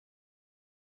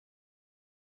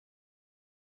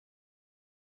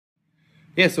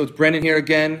Yeah, so it's Brandon here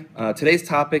again. Today's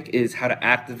topic is how to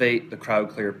activate the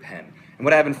CryoClear pen. And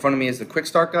what I have in front of me is the quick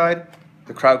start guide,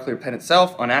 the CryoClear pen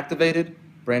itself, unactivated,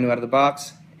 brand new out of the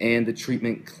box, and the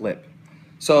treatment clip.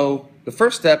 So the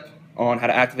first step on how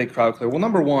to activate CryoClear, well,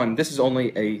 number one, this is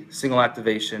only a single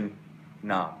activation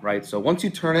knob, right? So once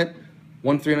you turn it,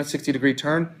 one 360-degree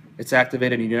turn, it's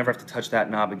activated and you never have to touch that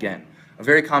knob again. A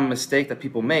very common mistake that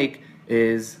people make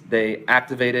is they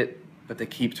activate it but they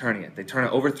keep turning it. They turn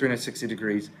it over 360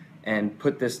 degrees and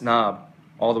put this knob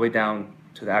all the way down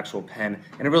to the actual pen,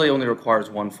 and it really only requires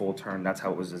one full turn. That's how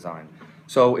it was designed.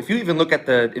 So if you even look at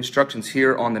the instructions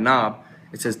here on the knob,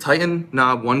 it says tighten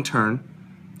knob one turn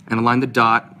and align the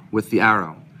dot with the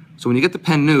arrow. So when you get the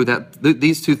pen new,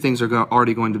 these two things are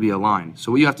already going to be aligned.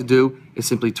 So what you have to do is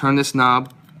simply turn this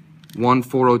knob one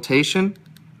full rotation,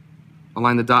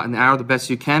 align the dot and the arrow the best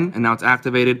you can, and now it's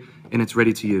activated and it's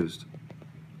ready to use.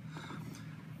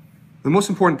 The most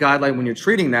important guideline when you're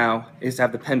treating now is to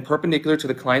have the pen perpendicular to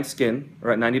the client's skin,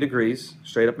 or at 90 degrees,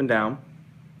 straight up and down,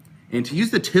 and to use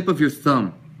the tip of your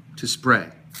thumb to spray.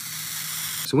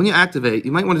 So when you activate,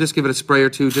 you might want to just give it a spray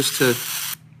or two just to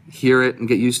hear it and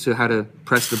get used to how to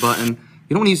press the button.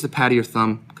 You don't want to use the pad of your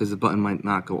thumb because the button might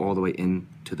not go all the way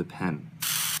into the pen.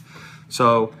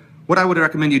 So what I would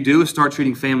recommend you do is start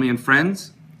treating family and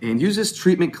friends and use this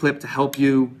treatment clip to help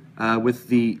you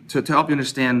to help you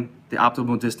understand the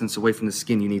optimal distance away from the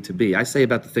skin you need to be. I say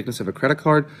about the thickness of a credit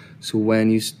card, so when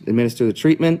you administer the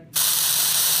treatment,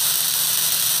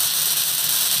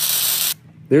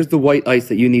 there's the white ice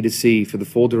that you need to see for the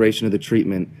full duration of the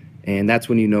treatment, and that's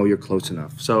when you know you're close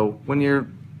enough. So when you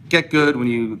get good, when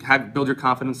you build your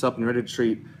confidence up and you're ready to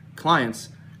treat clients,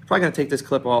 you're probably going to take this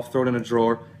clip off, throw it in a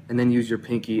drawer, and then use your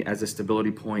pinky as a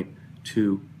stability point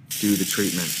to do the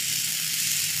treatment.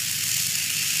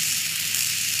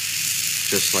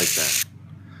 Just like that.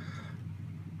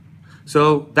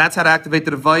 So that's how to activate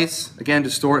the device. Again, to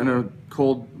store it in a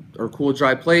cold or cool,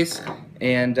 dry place.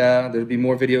 And there'll be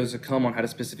more videos to come on how to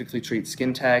specifically treat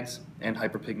skin tags and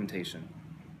hyperpigmentation.